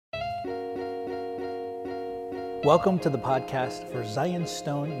Welcome to the podcast for Zion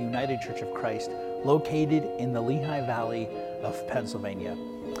Stone United Church of Christ, located in the Lehigh Valley of Pennsylvania.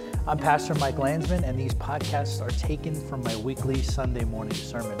 I'm Pastor Mike Landsman, and these podcasts are taken from my weekly Sunday morning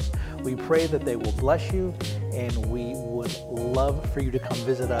sermons. We pray that they will bless you, and we would love for you to come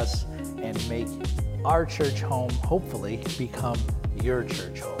visit us and make our church home, hopefully, become your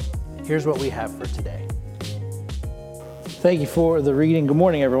church home. Here's what we have for today. Thank you for the reading. Good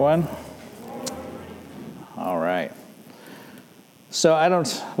morning, everyone. All right. So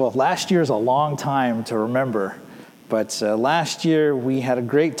last year's a long time to remember, but last year we had a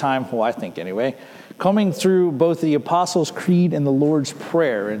great time, well, I think anyway, coming through both the Apostles' Creed and the Lord's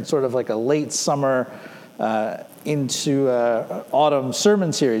Prayer in sort of like a late summer into autumn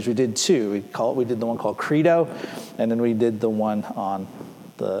sermon series. We did two. We did the one called Credo, and then we did the one on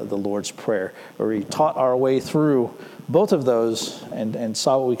the Lord's Prayer, where we taught our way through both of those and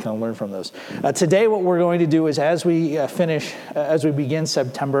saw what we can learn from those. Today, what we're going to do is as we begin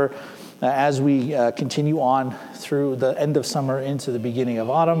September, as we continue on through the end of summer into the beginning of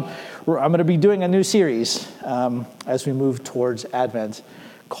autumn, I'm going to be doing a new series as we move towards Advent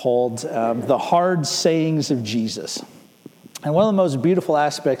called The Hard Sayings of Jesus. And one of the most beautiful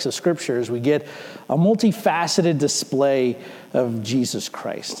aspects of Scripture is we get a multifaceted display of Jesus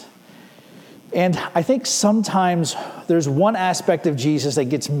Christ. And I think sometimes there's one aspect of Jesus that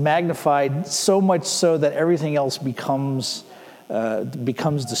gets magnified so much so that everything else becomes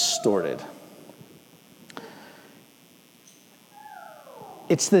distorted.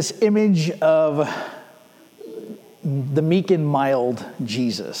 It's this image of the meek and mild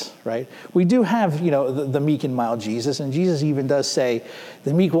Jesus, right? We do have, the meek and mild Jesus, and Jesus even does say,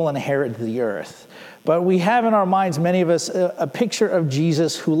 the meek will inherit the earth. But we have in our minds, many of us, a picture of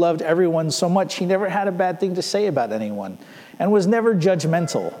Jesus who loved everyone so much he never had a bad thing to say about anyone, and was never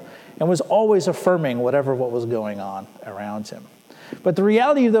judgmental, and was always affirming what was going on around him. But the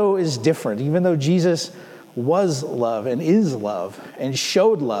reality, though, is different. Even though Jesus was love and is love and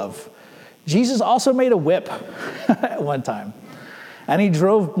showed love, Jesus also made a whip at one time, and he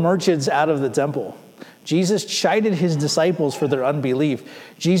drove merchants out of the temple. Jesus chided his disciples for their unbelief.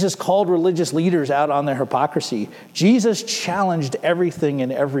 Jesus called religious leaders out on their hypocrisy. Jesus challenged everything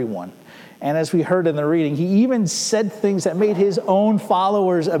and everyone. And as we heard in the reading, he even said things that made his own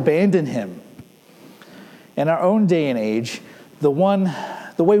followers abandon him. In our own day and age, the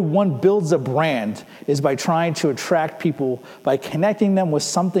way one builds a brand is by trying to attract people by connecting them with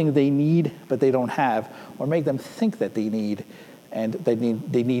something they need but they don't have, or make them think that they need and they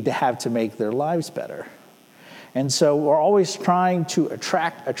need to have to make their lives better. And so we're always trying to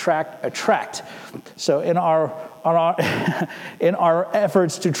attract. So in our in our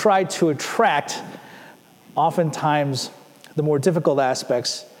efforts to try to attract, oftentimes the more difficult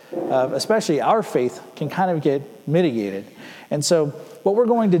aspects of especially our faith can kind of get mitigated. And so what we're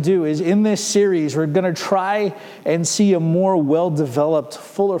going to do is in this series, we're going to try and see a more well-developed,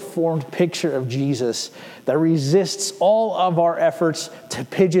 fuller-formed picture of Jesus that resists all of our efforts to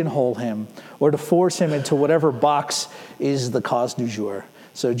pigeonhole him or to force him into whatever box is the cause du jour.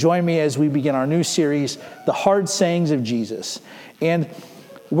 So join me as we begin our new series, The Hard Sayings of Jesus. And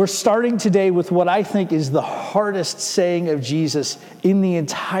we're starting today with what I think is the hardest saying of Jesus in the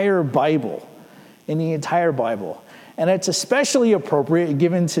entire Bible. And it's especially appropriate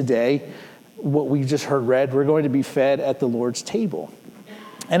given today, what we just heard read, we're going to be fed at the Lord's table.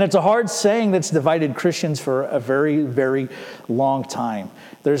 And it's a hard saying that's divided Christians for a very, very long time.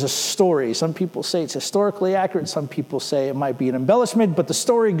 There's a story. Some people say it's historically accurate. Some people say it might be an embellishment. But the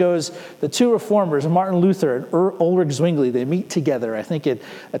story goes, the two reformers, Martin Luther and Ulrich Zwingli, they meet together, I think, at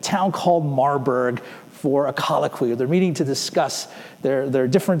a town called Marburg for a colloquy. They're meeting to discuss their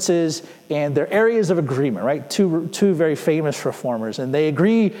differences and their areas of agreement, right? Two very famous reformers. And they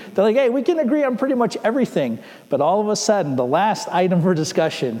agree, they're like, hey, we can agree on pretty much everything. But all of a sudden, the last item for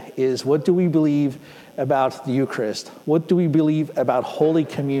discussion is, what do we believe about the Eucharist? What do we believe about Holy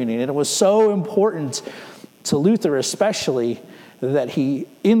Communion? And it was so important to Luther especially that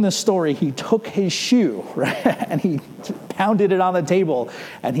in the story, he took his shoe, right? And he pounded it on the table,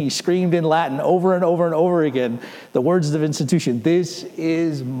 and he screamed in Latin over and over and over again the words of institution, "This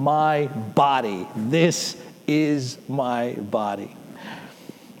is my body. This is my body."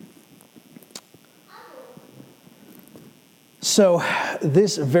 So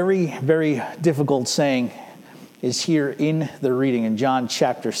this very, very difficult saying is here in the reading in John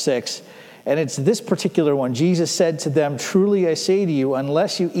chapter 6. And it's this particular one. Jesus said to them, "Truly I say to you,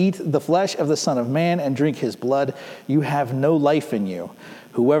 unless you eat the flesh of the Son of Man and drink his blood, you have no life in you.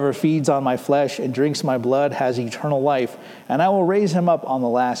 Whoever feeds on my flesh and drinks my blood has eternal life, and I will raise him up on the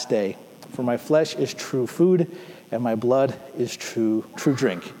last day. for my flesh is true food, and my blood is true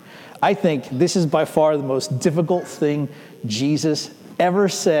drink. I think this is by far the most difficult thing Jesus ever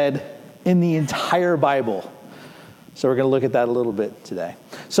said in the entire Bible. So we're going to look at that a little bit today.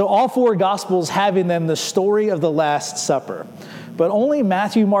 So all four Gospels have in them the story of the Last Supper, but only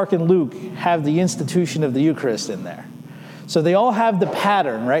Matthew, Mark, and Luke have the institution of the Eucharist in there. So they all have the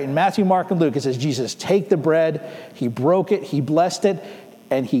pattern, right? In Matthew, Mark, and Luke, it says Jesus take the bread, he broke it, he blessed it,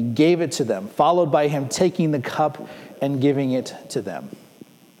 and he gave it to them, followed by him taking the cup and giving it to them.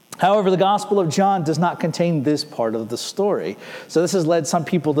 However, the Gospel of John does not contain this part of the story. So this has led some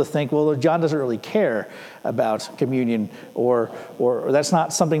people to think, well, John doesn't really care about communion, or that's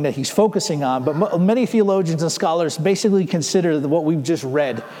not something that he's focusing on. But many theologians and scholars basically consider what we've just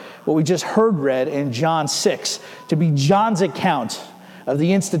read, what we just heard read in John 6, to be John's account of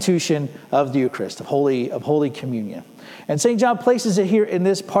the institution of the Eucharist, of Holy Communion. And St. John places it here in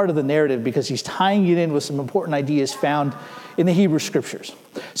this part of the narrative because he's tying it in with some important ideas found in the Hebrew Scriptures.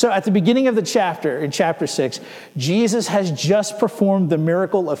 So at the beginning of the chapter, in chapter 6, Jesus has just performed the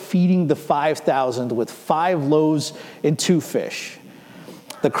miracle of feeding the 5,000 with 5 loaves and 2 fish.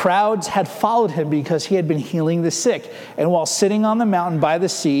 The crowds had followed him because he had been healing the sick. And while sitting on the mountain by the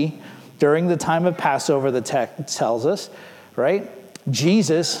sea during the time of Passover, the text tells us, right,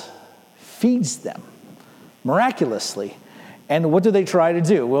 Jesus feeds them miraculously. And what do they try to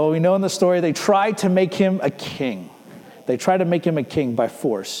do? Well, we know in the story they try to make him a king. They try to make him a king by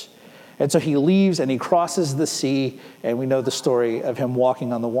force. And so he leaves and he crosses the sea, and we know the story of him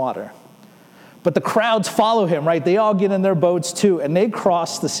walking on the water. But the crowds follow him, right? They all get in their boats too, and they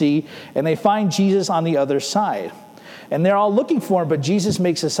cross the sea, and they find Jesus on the other side. And they're all looking for him, but Jesus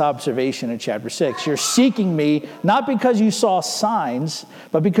makes this observation in chapter 6. You're seeking me not because you saw signs,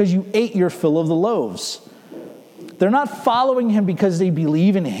 but because you ate your fill of the loaves. They're not following him because they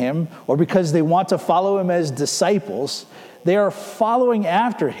believe in him or because they want to follow him as disciples. They are following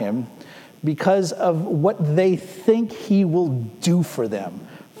after him because of what they think he will do for them,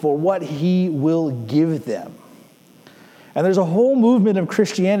 for what he will give them. And there's a whole movement of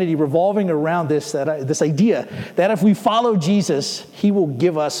Christianity revolving around this idea that if we follow Jesus, he will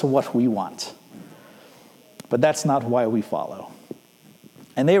give us what we want. But that's not why we follow.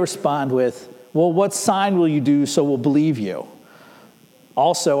 And they respond with, well, what sign will you do so we'll believe you?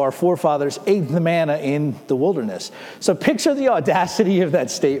 Also, our forefathers ate the manna in the wilderness. So picture the audacity of that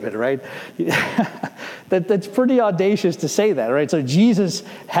statement, right? That's pretty audacious to say that, right? So Jesus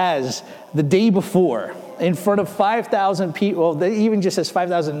has, the day before, in front of 5,000 people, well, they even just says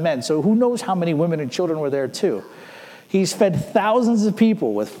 5,000 men, so who knows how many women and children were there too. He's fed thousands of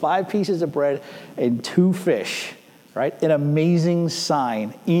people with 5 pieces of bread and 2 fish, right? An amazing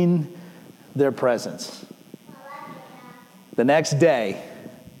sign in their presence. The next day,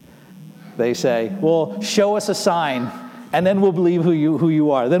 they say, well, show us a sign, and then we'll believe who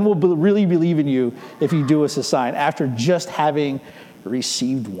you are. Then we'll really believe in you if you do us a sign, after just having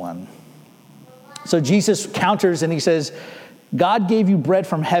received one. So Jesus counters and he says, God gave you bread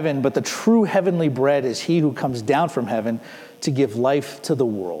from heaven, but the true heavenly bread is he who comes down from heaven to give life to the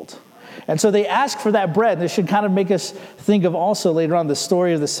world. And so they ask for that bread. This should kind of make us think of also later on the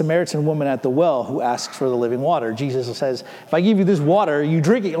story of the Samaritan woman at the well who asks for the living water. Jesus says, if I give you this water, you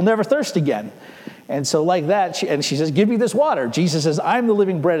drink it, you'll never thirst again. And so like that, she says, give me this water. Jesus says, I'm the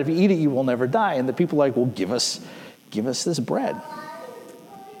living bread. If you eat it, you will never die. And the people are like, well, give us this bread.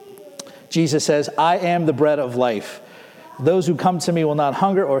 Jesus says, I am the bread of life. Those who come to me will not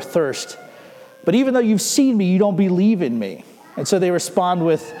hunger or thirst. But even though you've seen me, you don't believe in me. And so they respond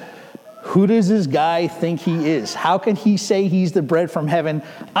with, who does this guy think he is? How can he say he's the bread from heaven?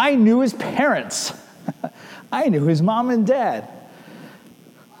 I knew his parents. I knew his mom and dad.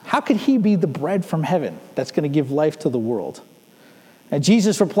 How could he be the bread from heaven that's going to give life to the world? And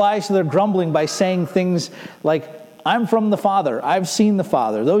Jesus replies to their grumbling by saying things like, I'm from the Father. I've seen the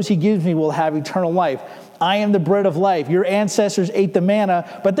Father. Those he gives me will have eternal life. I am the bread of life. Your ancestors ate the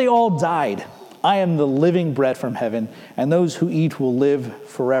manna, but they all died. I am the living bread from heaven, and those who eat will live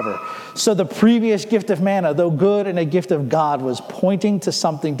forever. So the previous gift of manna, though good and a gift of God, was pointing to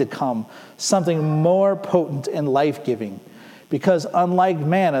something to come, something more potent and life-giving. Because unlike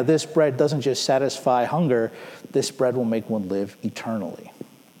manna, this bread doesn't just satisfy hunger, this bread will make one live eternally.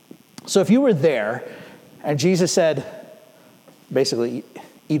 So if you were there, and Jesus said, basically,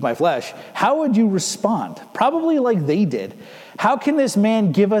 eat my flesh, how would you respond? Probably like they did. How can this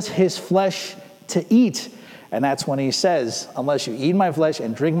man give us his flesh to eat? And that's when he says, unless you eat my flesh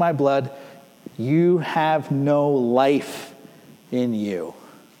and drink my blood, you have no life in you.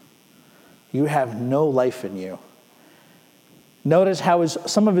 You have no life in you. Notice how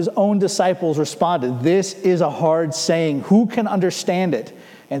some of his own disciples responded. This is a hard saying. Who can understand it?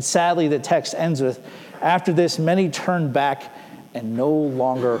 And sadly, the text ends with, after this, many turned back and no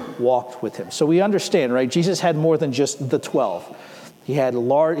longer walked with him. So we understand, right? Jesus had more than just the 12. He had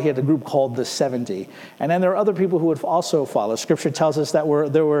a group called the 70. And then there are other people who would also follow. Scripture tells us that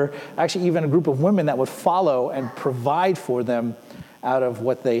there were actually even a group of women that would follow and provide for them out of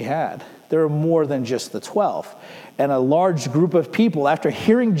what they had. There were more than just the 12. And a large group of people, after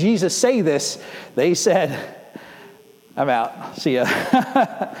hearing Jesus say this, they said, I'm out. See ya.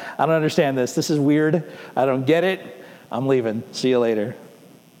 I don't understand this. This is weird. I don't get it. I'm leaving. See you later.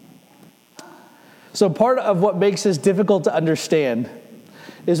 So part of what makes this difficult to understand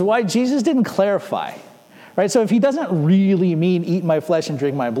is why Jesus didn't clarify. Right? So if he doesn't really mean eat my flesh and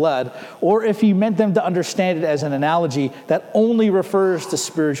drink my blood, or if he meant them to understand it as an analogy that only refers to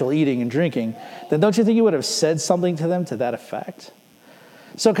spiritual eating and drinking, then don't you think he would have said something to them to that effect?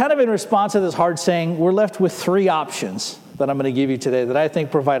 So kind of in response to this hard saying, we're left with three options that I'm going to give you today that I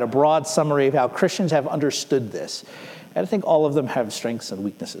think provide a broad summary of how Christians have understood this. And I think all of them have strengths and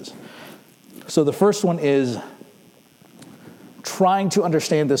weaknesses. So the first one is trying to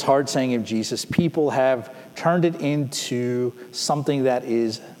understand this hard saying of Jesus. People have turned it into something that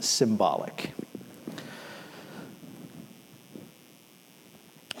is symbolic.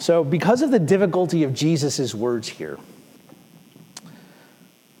 So because of the difficulty of Jesus' words here,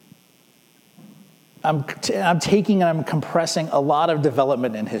 I'm taking and I'm compressing a lot of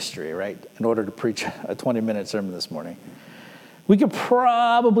development in history, right, in order to preach a 20-minute sermon this morning. We could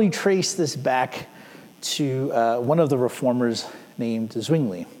probably trace this back to one of the reformers named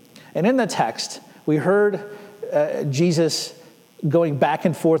Zwingli. And in the text, we heard Jesus going back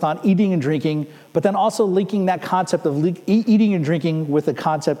and forth on eating and drinking, but then also linking that concept of eating and drinking with the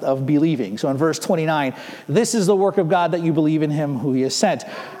concept of believing. So in verse 29, this is the work of God that you believe in him who he has sent.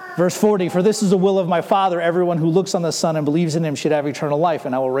 Verse 40, for this is the will of my Father, everyone who looks on the Son and believes in him should have eternal life,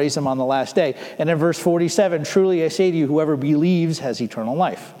 and I will raise him on the last day. And in verse 47, truly I say to you, whoever believes has eternal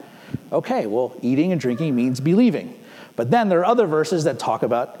life. Okay, well, eating and drinking means believing. But then there are other verses that talk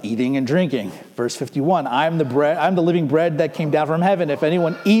about eating and drinking. Verse 51, I'm the living bread that came down from heaven. If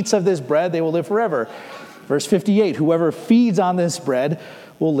anyone eats of this bread, they will live forever. Verse 58, whoever feeds on this bread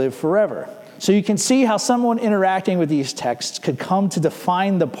will live forever. So you can see how someone interacting with these texts could come to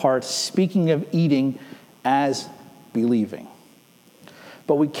define the part speaking of eating as believing.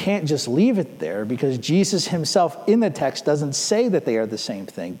 But we can't just leave it there because Jesus himself in the text doesn't say that they are the same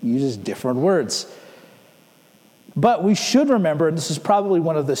thing. He uses different words. But we should remember, and this is probably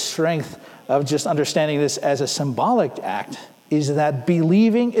one of the strengths of just understanding this as a symbolic act, is that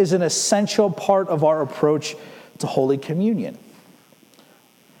believing is an essential part of our approach to Holy Communion.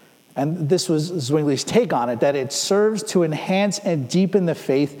 And this was Zwingli's take on it, that it serves to enhance and deepen the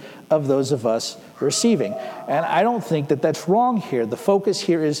faith of those of us receiving. And I don't think that that's wrong here. The focus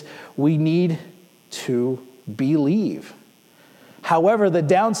here is we need to believe. However, the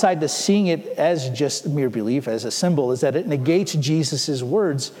downside to seeing it as just mere belief, as a symbol, is that it negates Jesus'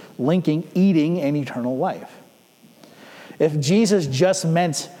 words linking eating and eternal life. If Jesus just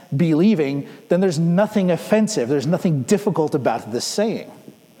meant believing, then there's nothing offensive. There's nothing difficult about this saying.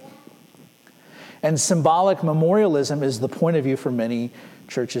 And symbolic memorialism is the point of view for many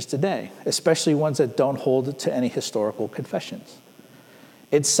churches today, especially ones that don't hold to any historical confessions.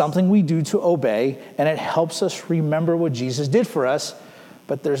 It's something we do to obey, and it helps us remember what Jesus did for us,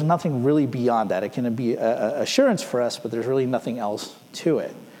 but there's nothing really beyond that. It can be an assurance for us, but there's really nothing else to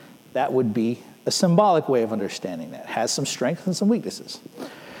it. That would be a symbolic way of understanding that. It has some strengths and some weaknesses.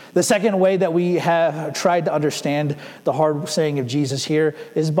 The second way that we have tried to understand the hard saying of Jesus here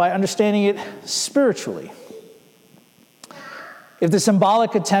is by understanding it spiritually. If the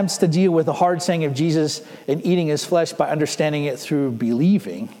symbolic attempts to deal with the hard saying of Jesus and eating his flesh by understanding it through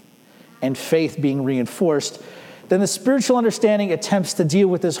believing and faith being reinforced, then the spiritual understanding attempts to deal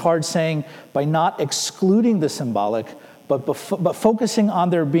with this hard saying by not excluding the symbolic, but focusing on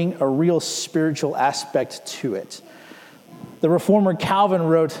there being a real spiritual aspect to it. The reformer Calvin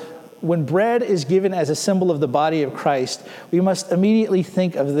wrote, when bread is given as a symbol of the body of Christ, we must immediately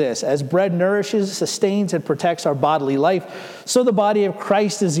think of this. As bread nourishes, sustains, and protects our bodily life, so the body of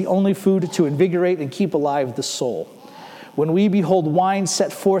Christ is the only food to invigorate and keep alive the soul. When we behold wine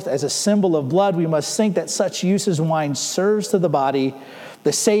set forth as a symbol of blood, we must think that such use as wine serves to the body.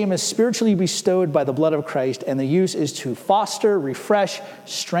 The same is spiritually bestowed by the blood of Christ, and the use is to foster, refresh,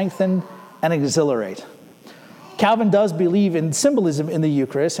 strengthen, and exhilarate. Calvin does believe in symbolism in the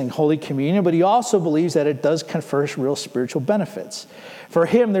Eucharist and Holy Communion, but he also believes that it does confer real spiritual benefits. For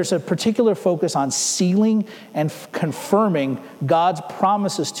him, there's a particular focus on sealing and confirming God's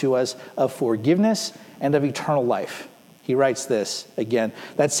promises to us of forgiveness and of eternal life. He writes this again,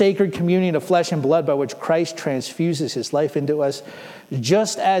 that sacred communion of flesh and blood by which Christ transfuses his life into us,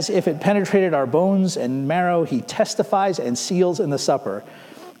 just as if it penetrated our bones and marrow, he testifies and seals in the supper,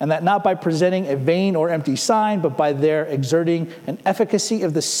 and that not by presenting a vain or empty sign, but by their exerting an efficacy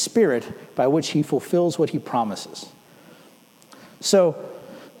of the Spirit by which he fulfills what he promises. So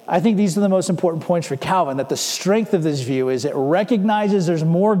I think these are the most important points for Calvin, that the strength of this view is it recognizes there's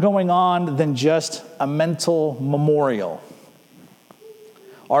more going on than just a mental memorial.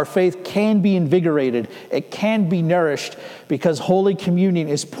 Our faith can be invigorated, it can be nourished, because Holy Communion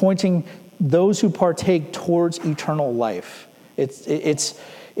is pointing those who partake towards eternal life.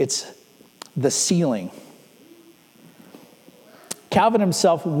 It's the sealing. Calvin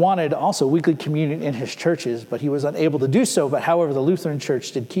himself wanted also weekly communion in his churches, but he was unable to do so. But however, the Lutheran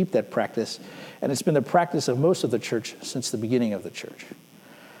Church did keep that practice, and it's been the practice of most of the church since the beginning of the church.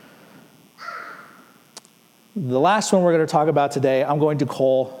 The last one we're going to talk about today, I'm going to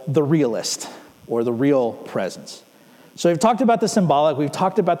call the realist, or the real presence. So we've talked about the symbolic, we've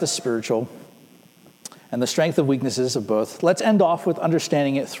talked about the spiritual, and the strength of weaknesses of both. Let's end off with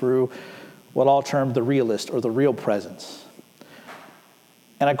understanding it through what I'll term the realist, or the real presence.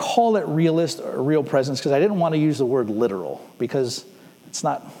 And I call it realist or real presence because I didn't want to use the word literal, because it's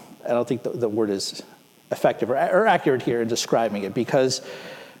not, I don't think the word is effective or accurate here in describing it, because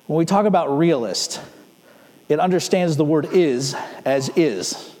when we talk about realist, it understands the word is as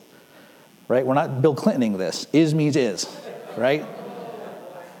is, right? We're not Bill Clintoning this. Is means is, right?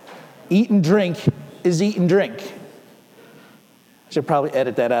 Eat and drink is eat and drink. I should probably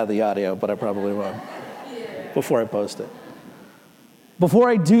edit that out of the audio, but I probably won't before I post it. Before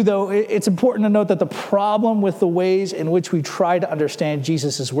I do, though, it's important to note that the problem with the ways in which we try to understand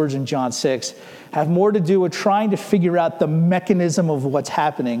Jesus' words in John 6 have more to do with trying to figure out the mechanism of what's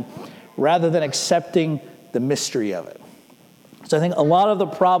happening rather than accepting the mystery of it. So I think a lot of the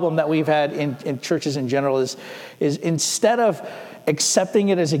problem that we've had in churches in general is instead of accepting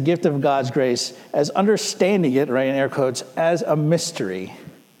it as a gift of God's grace, as understanding it, right, in air quotes, as a mystery,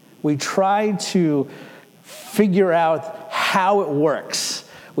 we try to figure out how it works.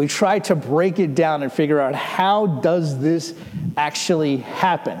 We try to break it down and figure out, how does this actually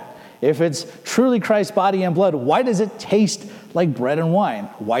happen? If it's truly Christ's body and blood, why does it taste like bread and wine?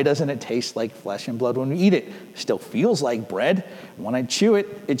 Why doesn't it taste like flesh and blood when we eat it? It still feels like bread. When I chew it,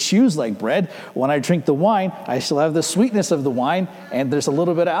 it chews like bread. When I drink the wine, I still have the sweetness of the wine, and there's a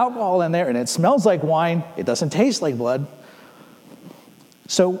little bit of alcohol in there, and it smells like wine. It doesn't taste like blood.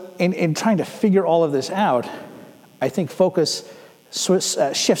 So in trying to figure all of this out, I think focus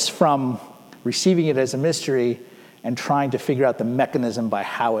shifts from receiving it as a mystery and trying to figure out the mechanism by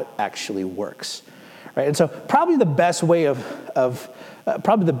how it actually works, right? And so probably the best way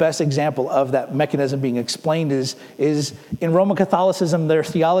probably the best example of that mechanism being explained is in Roman Catholicism, their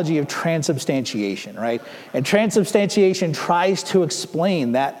theology of transubstantiation, right? And transubstantiation tries to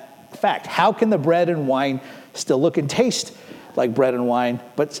explain that fact. How can the bread and wine still look and taste like bread and wine,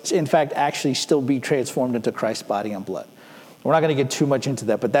 but in fact actually still be transformed into Christ's body and blood? We're not going to get too much into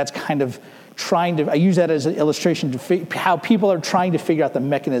that, but that's kind of I use that as an illustration to how people are trying to figure out the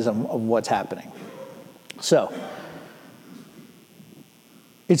mechanism of what's happening. So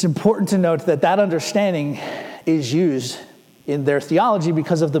it's important to note that understanding is used in their theology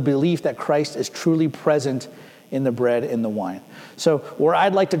because of the belief that Christ is truly present in the bread and the wine. So where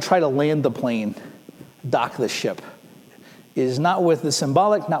I'd like to try to land the plane, dock the ship, is not with the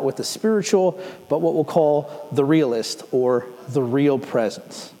symbolic, not with the spiritual, but what we'll call the realist, or the real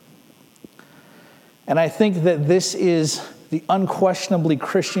presence. And I think that this is the unquestionably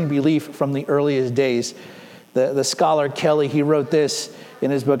Christian belief from the earliest days. The scholar Kelly, he wrote this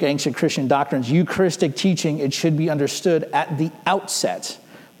in his book, Ancient Christian Doctrines. Eucharistic teaching, it should be understood at the outset,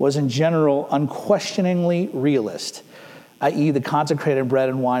 was in general unquestioningly realist, i.e. the consecrated bread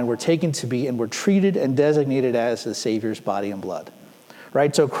and wine were taken to be and were treated and designated as the Savior's body and blood.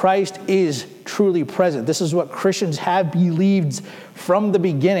 Right? So Christ is truly present. This is what Christians have believed from the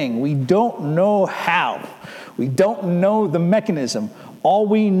beginning. We don't know how. We don't know the mechanism. All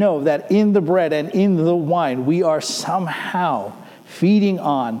we know that in the bread and in the wine, we are somehow feeding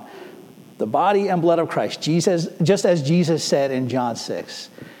on the body and blood of Christ. Jesus, just as Jesus said in John 6,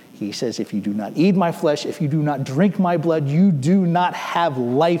 He says, if you do not eat my flesh, if you do not drink my blood, you do not have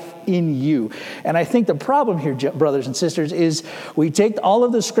life in you. And I think the problem here, brothers and sisters, is we take all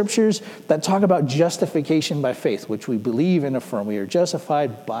of the scriptures that talk about justification by faith, which we believe and affirm. We are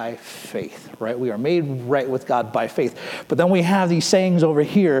justified by faith, right? We are made right with God by faith. But then we have these sayings over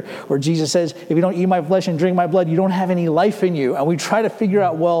here where Jesus says, if you don't eat my flesh and drink my blood, you don't have any life in you. And we try to figure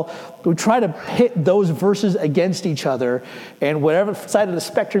out, we try to pit those verses against each other, and whatever side of the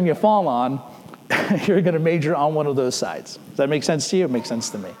spectrum you fall on, you're going to major on one of those sides. Does that make sense to you? It makes sense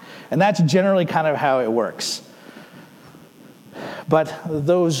to me. And that's generally kind of how it works. But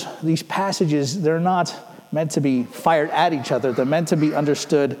these passages, they're not meant to be fired at each other. They're meant to be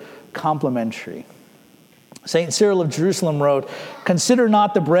understood complementary. St. Cyril of Jerusalem wrote, "Consider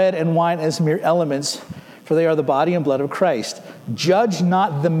not the bread and wine as mere elements, for they are the body and blood of Christ. Judge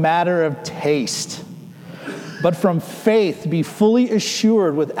not the matter of taste, but from faith be fully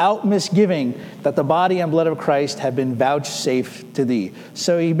assured without misgiving that the body and blood of Christ have been vouchsafed to thee."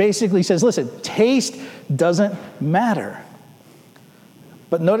 So he basically says, listen, taste doesn't matter.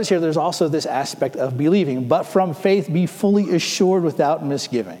 But notice here, there's also this aspect of believing. But from faith be fully assured without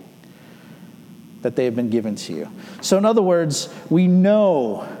misgiving that they have been given to you. So in other words, we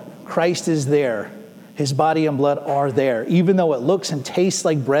know Christ is there. His body and blood are there. Even though it looks and tastes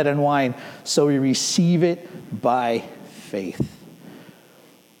like bread and wine, so we receive it by faith.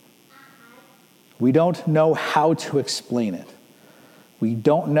 We don't know how to explain it. We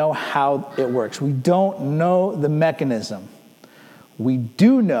don't know how it works. We don't know the mechanism. We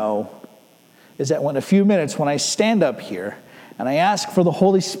do know is that in a few minutes, when I stand up here and I ask for the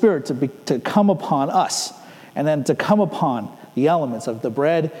Holy Spirit to come upon us and then to come upon the elements of the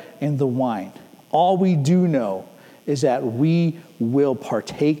bread and the wine, all we do know is that we will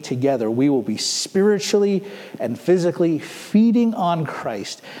partake together. We will be spiritually and physically feeding on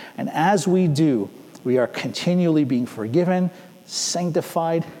Christ. And as we do, we are continually being forgiven,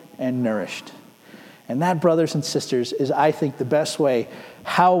 sanctified, and nourished. And that, brothers and sisters, is, I think, the best way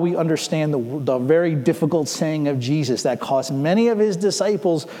how we understand the very difficult saying of Jesus that caused many of his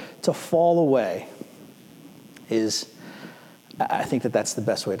disciples to fall away. I think that's the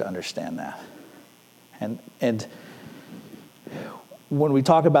best way to understand that. And when we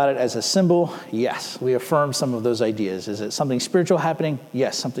talk about it as a symbol, yes, we affirm some of those ideas. Is it something spiritual happening?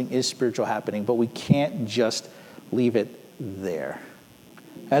 Yes, something is spiritual happening, but we can't just leave it there.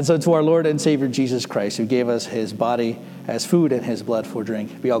 And so to our Lord and Savior Jesus Christ, who gave us his body as food and his blood for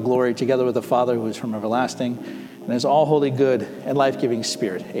drink, be all glory together with the Father who is from everlasting, and his all holy, good, and life-giving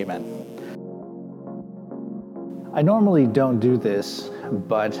Spirit. Amen. I normally don't do this,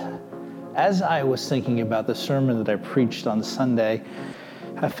 but as I was thinking about the sermon that I preached on Sunday,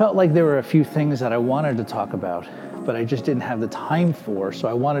 I felt like there were a few things that I wanted to talk about, but I just didn't have the time for, so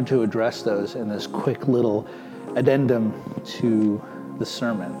I wanted to address those in this quick little addendum to the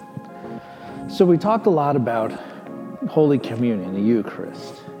sermon. So we talked a lot about Holy Communion, the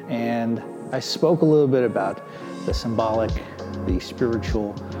Eucharist, and I spoke a little bit about the symbolic, the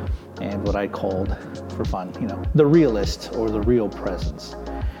spiritual, and what I called, for fun, the realist or the real presence,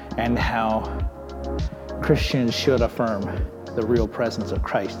 and how Christians should affirm the real presence of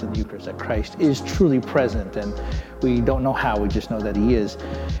Christ in the Eucharist, that Christ is truly present, and we don't know how, we just know that he is.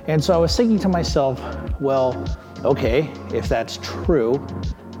 And so I was thinking to myself, well, okay, if that's true,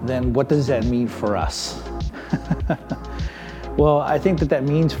 then what does that mean for us? Well, I think that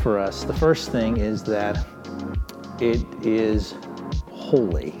means for us, the first thing is that it is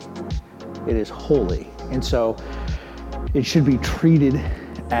holy. It is holy. And so it should be treated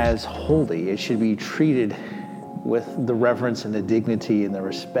as holy. It should be treated with the reverence and the dignity and the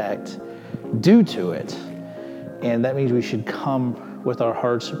respect due to it. And that means we should come with our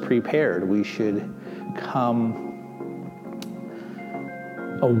hearts prepared. We should come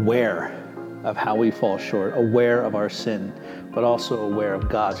aware of how we fall short, aware of our sin, but also aware of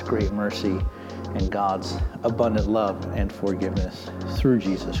God's great mercy and God's abundant love and forgiveness through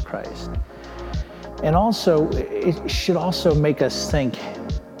Jesus Christ. And also, it should also make us think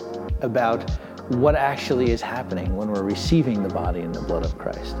about what actually is happening when we're receiving the body and the blood of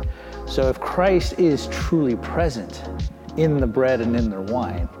Christ. So if Christ is truly present in the bread and in the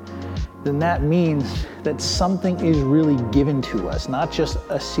wine, then that means that something is really given to us, not just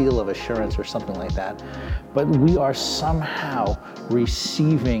a seal of assurance or something like that, but we are somehow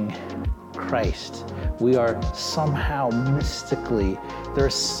receiving Christ. We are somehow mystically,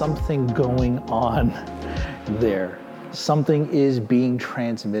 there's something going on there. Something is being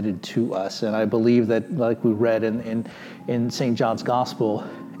transmitted to us. And I believe that, like we read in St. John's Gospel,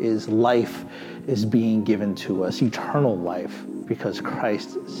 is life is being given to us, eternal life because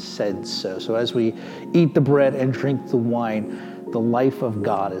Christ said so. So as we eat the bread and drink the wine, the life of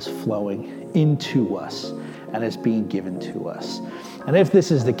God is flowing into us and is being given to us. And if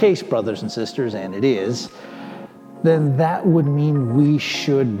this is the case, brothers and sisters, and it is, then that would mean we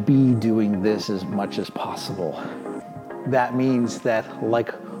should be doing this as much as possible. That means that,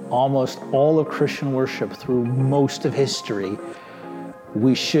 like almost all of Christian worship through most of history,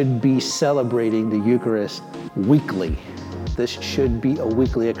 we should be celebrating the Eucharist weekly. This should be a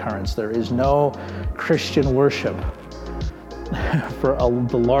weekly occurrence. There is no Christian worship for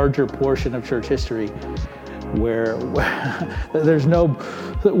the larger portion of church history where there's no,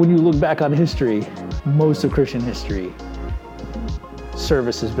 when you look back on history, most of Christian history,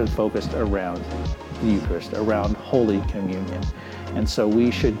 service has been focused around the Eucharist, around Holy Communion. And so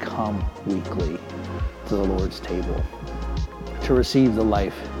we should come weekly to the Lord's table to receive the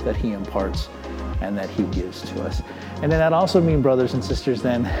life that he imparts and that he gives to us. And then that also means, brothers and sisters,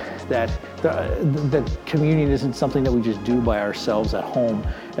 then that communion isn't something that we just do by ourselves at home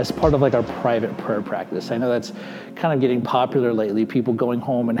as part of like our private prayer practice. I know that's kind of getting popular lately, people going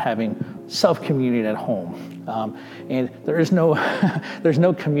home and having self-communion at home. And there is no, there's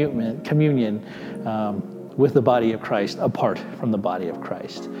no communion with the body of Christ apart from the body of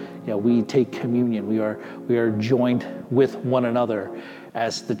Christ. You know, we take communion. We are joined with one another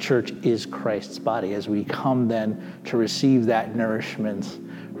as the church is Christ's body. As we come then to receive that nourishment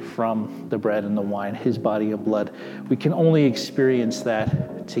from the bread and the wine, his body and blood, we can only experience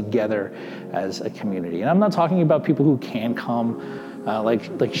that together as a community. And I'm not talking about people who can come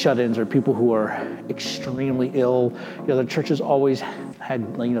like shut-ins or people who are extremely ill. You know, the church has always had,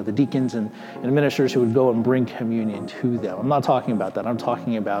 you know, the deacons and ministers who would go and bring communion to them. I'm not talking about that. I'm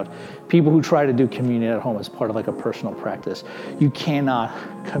talking about people who try to do communion at home as part of like a personal practice. You cannot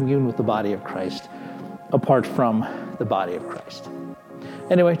commune with the body of Christ apart from the body of Christ.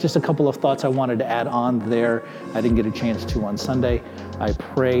 Anyway, just a couple of thoughts I wanted to add on there. I didn't get a chance to on Sunday. I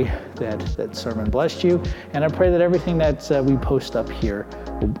pray that sermon blessed you, and I pray that everything that we post up here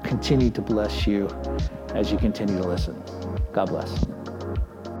will continue to bless you as you continue to listen. God bless.